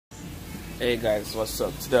Hey guys, what's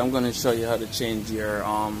up? Today I'm going to show you how to change your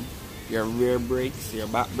rear brakes, your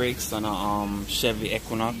back brakes on a Chevy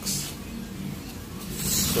Equinox.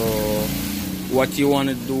 So what you want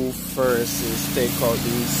to do first is take out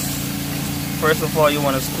these. First of all, you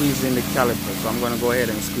want to squeeze in the caliper. So I'm going to go ahead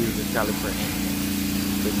and squeeze the caliper in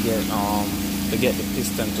to get the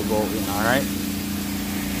piston to go in.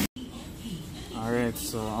 All right.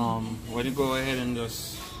 So when you go ahead and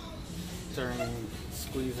just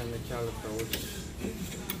squeeze in the caliper, which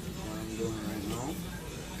I'm doing right now.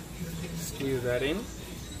 Squeeze that in,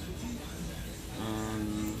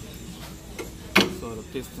 and so the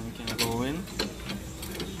piston can go in.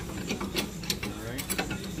 Alright.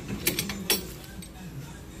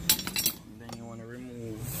 Then you want to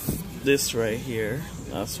remove this right here.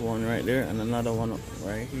 That's one right there, and another one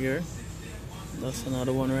right here. That's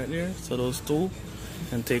another one right there. So those two,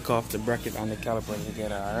 and take off the bracket on the caliper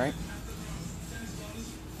together. Alright.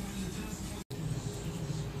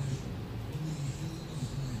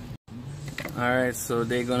 Alright, so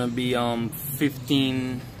they're gonna be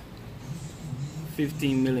 15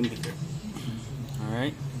 millimeter.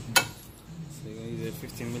 Alright, so you're gonna use a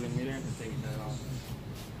 15 millimeter to take that off.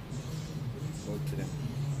 Go to them.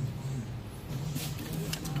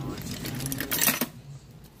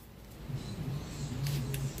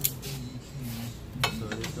 So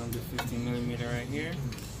this is gonna be 15 millimeter right here.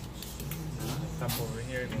 Top over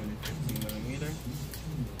here is gonna be 15 millimeter.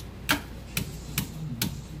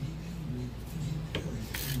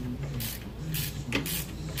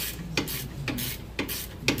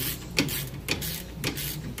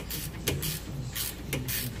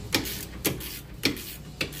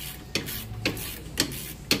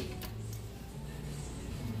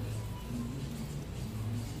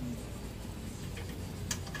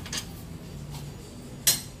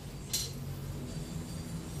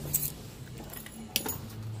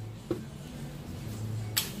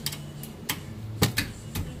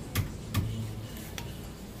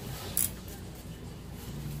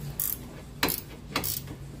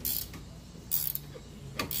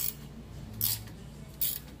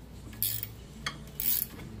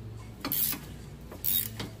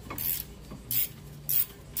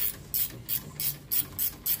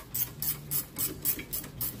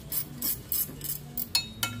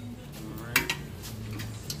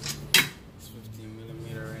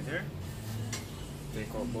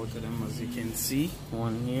 Take out both of them, as you can see,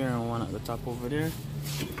 one here and one at the top over there,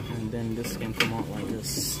 and then this can come out like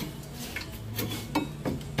this.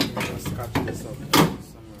 Just cut this up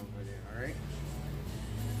somewhere over there. Alright,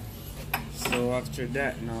 so after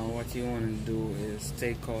that, now what you want to do is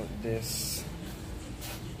take out this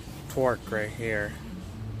torque right here,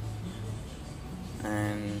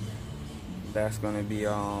 and that's going to be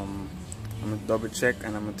I'm going to double check,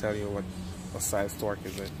 and I'm going to tell you what size torque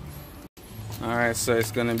is it. Alright, so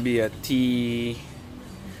it's gonna be a T30.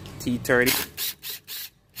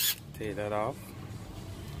 Take that off.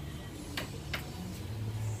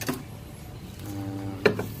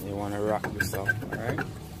 You wanna rock this off, alright?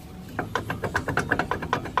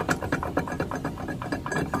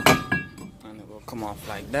 And it will come off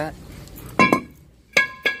like that.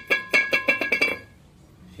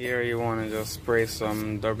 Here you wanna just spray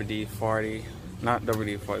some WD-40, not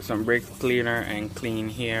WD-40, some brake cleaner and clean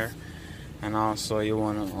here. And also you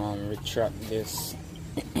want to retract this.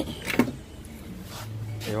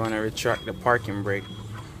 You want to retract the parking brake.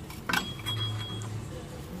 Let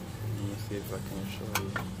me see if I can show you.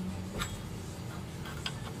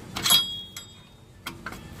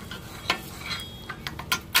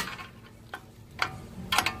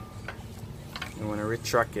 You want to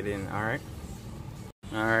retract it in, alright?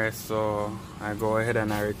 Alright, so I go ahead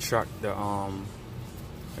and I retract the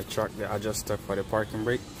adjuster for the parking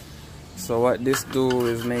brake. So what this do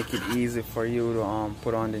is make it easy for you to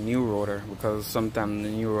put on the new rotor, because sometimes the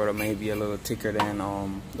new rotor may be a little thicker than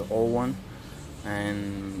the old one,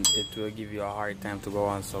 and it will give you a hard time to go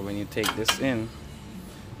on. So when you take this in,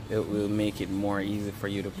 it will make it more easy for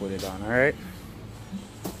you to put it on. Alright,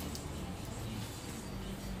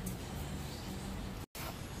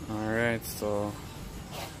 alright, so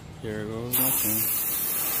here goes nothing.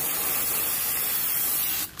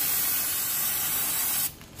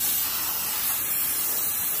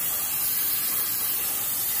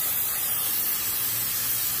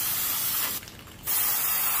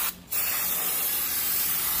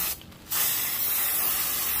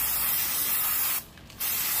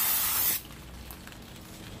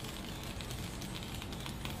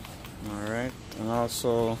 Alright, and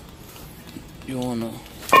also you want to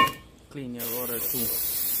clean your rotor too.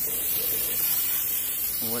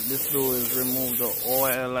 What this do is remove the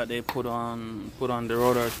oil that they put on the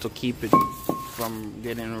rotor to keep it from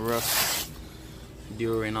getting rust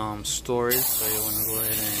during storage. So you want to go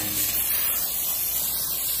ahead and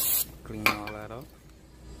clean all that up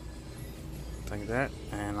like that,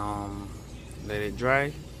 and let it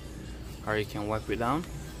dry, or you can wipe it down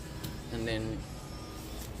and then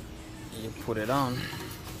you put it on.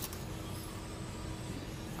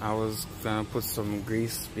 I was gonna put some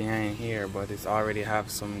grease behind here, but it's already have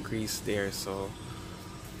some grease there, so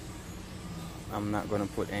I'm not gonna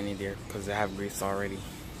put any there because I have grease already.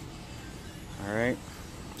 Alright,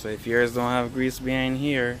 so if yours don't have grease behind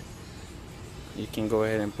here, you can go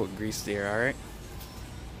ahead and put grease there. Alright,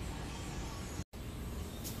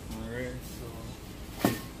 so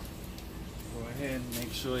go ahead and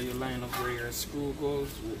make sure you line up where your screw goes,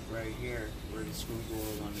 right here where the screw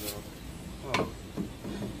goes on the hub.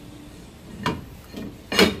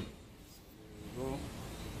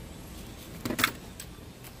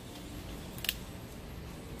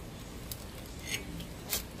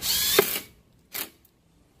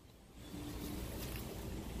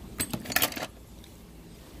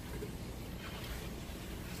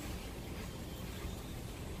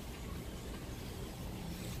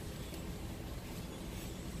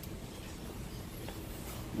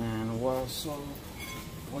 And so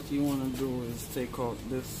what you want to do is take out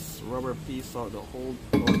this rubber piece out of the old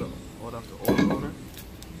rotor.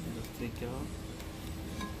 Just take it out,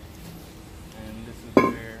 and this is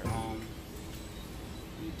where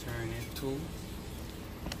you turn it to,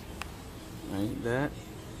 like that.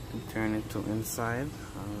 You turn it to inside.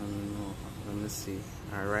 Let me see.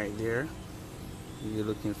 Right there. You're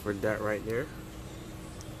looking for that right there.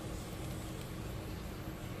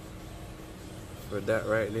 For that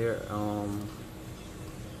right there,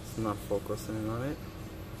 it's not focusing on it.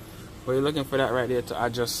 But you're looking for that right there to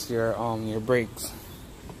adjust your brakes,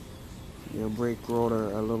 your brake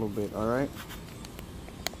rotor a little bit. All right,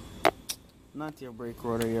 not your brake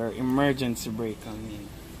rotor, your emergency brake. I mean,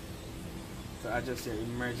 to adjust your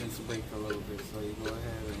emergency brake a little bit. So you go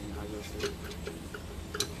ahead and adjust it.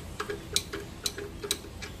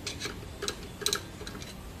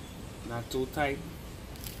 Not too tight.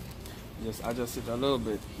 Just adjust it a little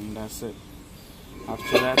bit, and that's it.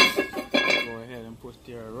 After that, go ahead and put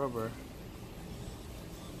your rubber.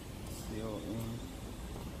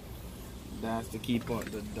 That's to keep out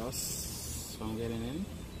the dust from getting in.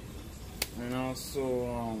 And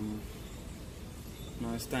also,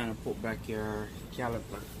 now it's time to put back your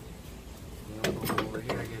caliper. You know, go over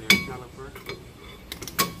here, get your caliper.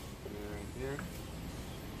 Right there.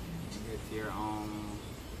 Get your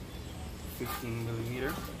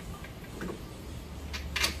 15mm.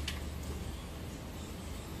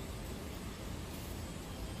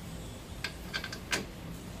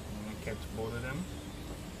 Catch both of them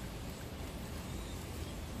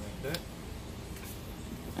like that,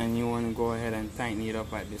 and you want to go ahead and tighten it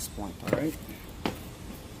up at this point. All right,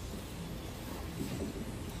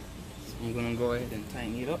 so I'm gonna go ahead and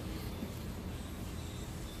tighten it up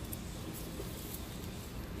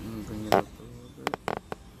and bring it up a little bit.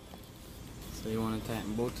 So you want to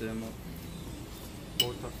tighten both of them up,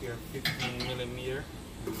 both of your 15mm.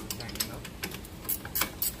 Tighten it up.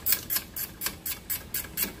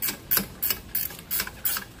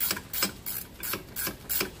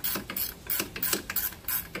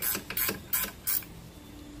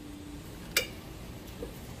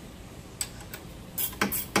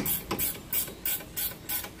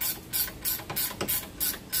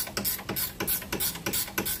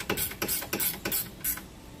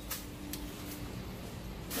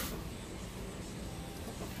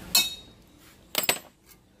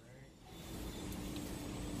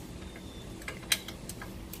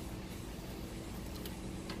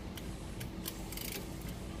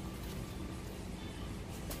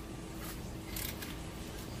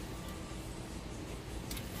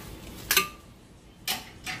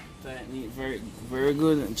 Tighten it very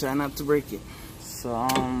good and try not to break it. So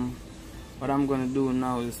what I'm gonna do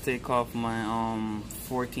now is take off my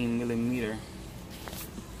 14mm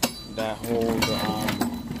that hold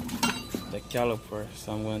the caliper.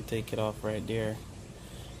 So I'm gonna take it off right there,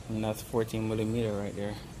 and that's 14mm right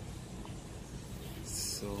there.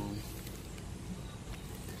 So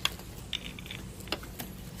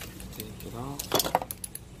take it off.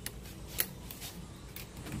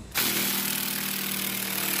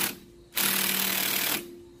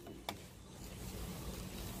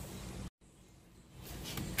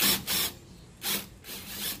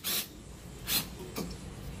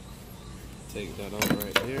 Take that out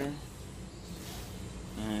right there,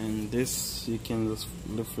 and this you can just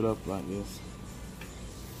lift it up like this.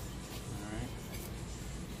 Alright,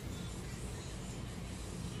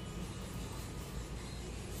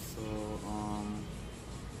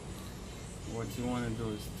 you want to do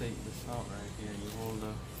is take this out right here. You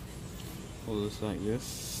hold this like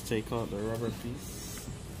this. Take out the rubber piece.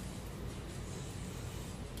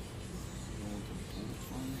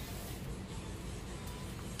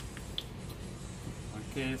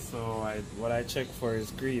 Okay, so what I check for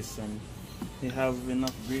is grease, and you have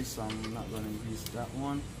enough grease, so I'm not going to grease that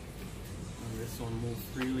one. And this one moves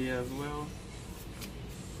freely as well,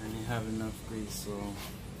 and you have enough grease.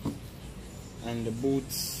 So, and the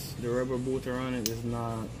boots, the rubber boot around it is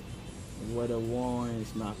not weather worn,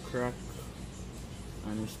 it's not cracked,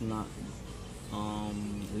 and it's not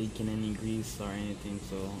leaking any grease or anything,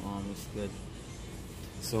 so it's good.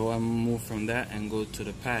 So I'm gonna move from that and go to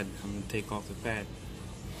the pad. I'm gonna take off the pad.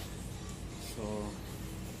 So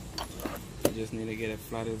you just need to get a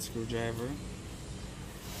flathead screwdriver and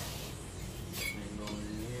go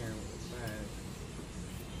in here with the pad.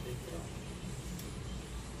 Take it off.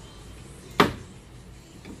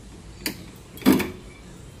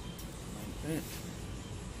 Like that.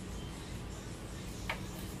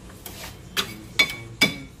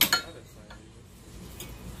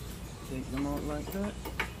 Take them out like that.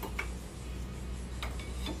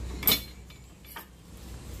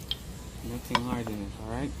 Nothing hard in it,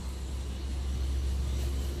 alright?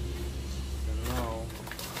 So now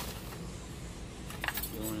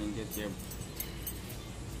you want to get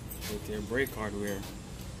your brake hardware,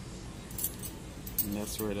 and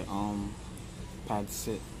that's where the pads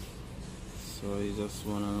sit. So you just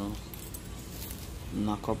want to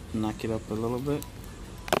knock it up a little bit.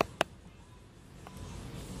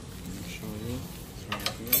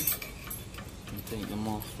 Take them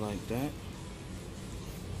off like that. And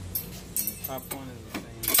the top one is the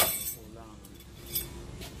same. Pull down.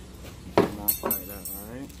 Take them off like that,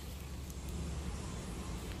 alright?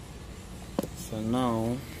 So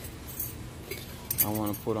now I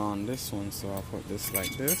want to put on this one, so I'll put this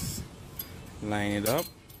like this. Line it up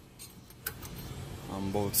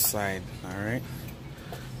on both sides, alright?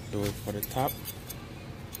 Do it for the top.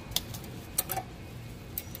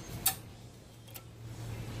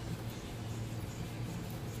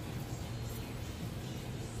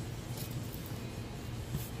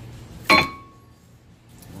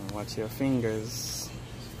 Watch your fingers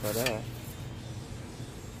for that.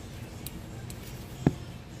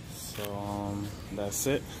 So that's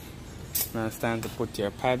it. Now it's time to put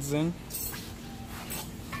your pads in.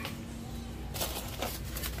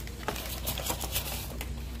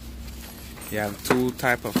 You have two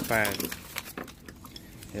type of pads.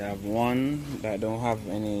 You have one that don't have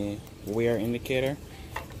any wear indicator.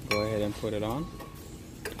 Go ahead and put it on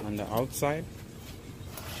the outside.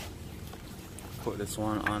 Put this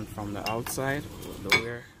one on from the outside with the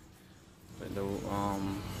wear,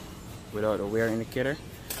 without the wear indicator,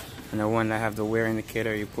 and the one that have the wear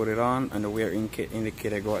indicator you put it on, and the wear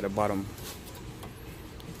indicator go at the bottom.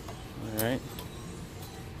 All right.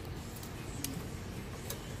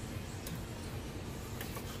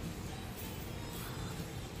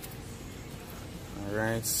 All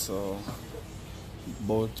right. So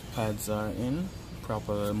both pads are in,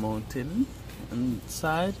 properly mounted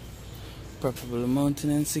inside. Properly mounted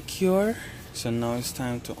and secure. So now it's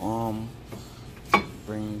time to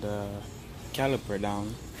bring the caliper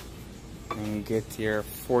down and get your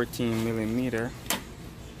 14mm.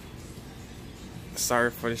 Sorry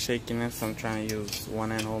for the shakiness. I'm trying to use one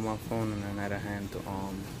hand hold my phone and another hand to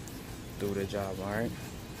do the job. All right.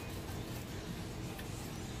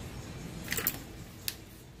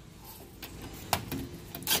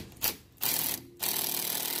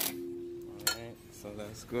 So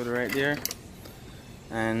that's good right there.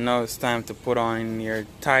 And now it's time to put on your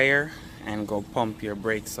tire and go pump your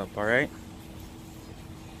brakes up, alright?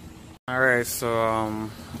 Alright, so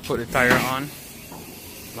put the tire on.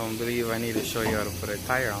 Don't believe I need to show you how to put a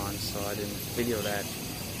tire on, so I didn't video that.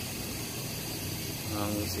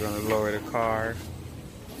 I'm just gonna lower the car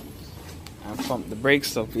and pump the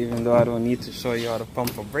brakes up, even though I don't need to show you how to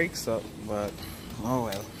pump the brakes up, but oh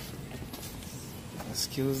well.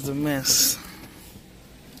 Excuse the mess.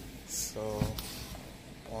 So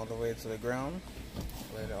all the way to the ground,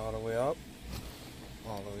 let it all the way up,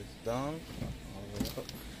 all the way down, all the way up,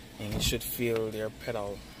 and you should feel your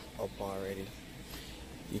pedal up already.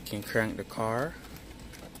 You can crank the car,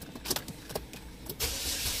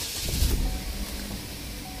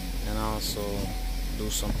 and also do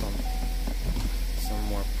some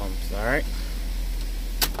more pumps. All right,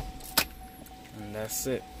 and that's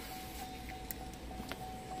it.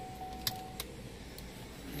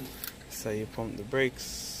 So you pump the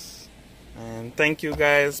brakes. And thank you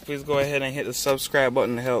guys. Please go ahead and hit the subscribe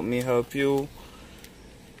button to help me help you.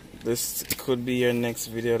 This could be your next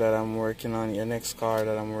video that I'm working on, your next car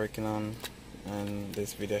that I'm working on. and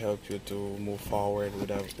this video helped you to move forward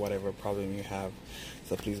with whatever problem you have.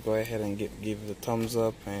 So please go ahead and give the thumbs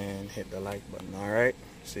up and hit the like button. Alright,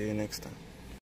 see you next time.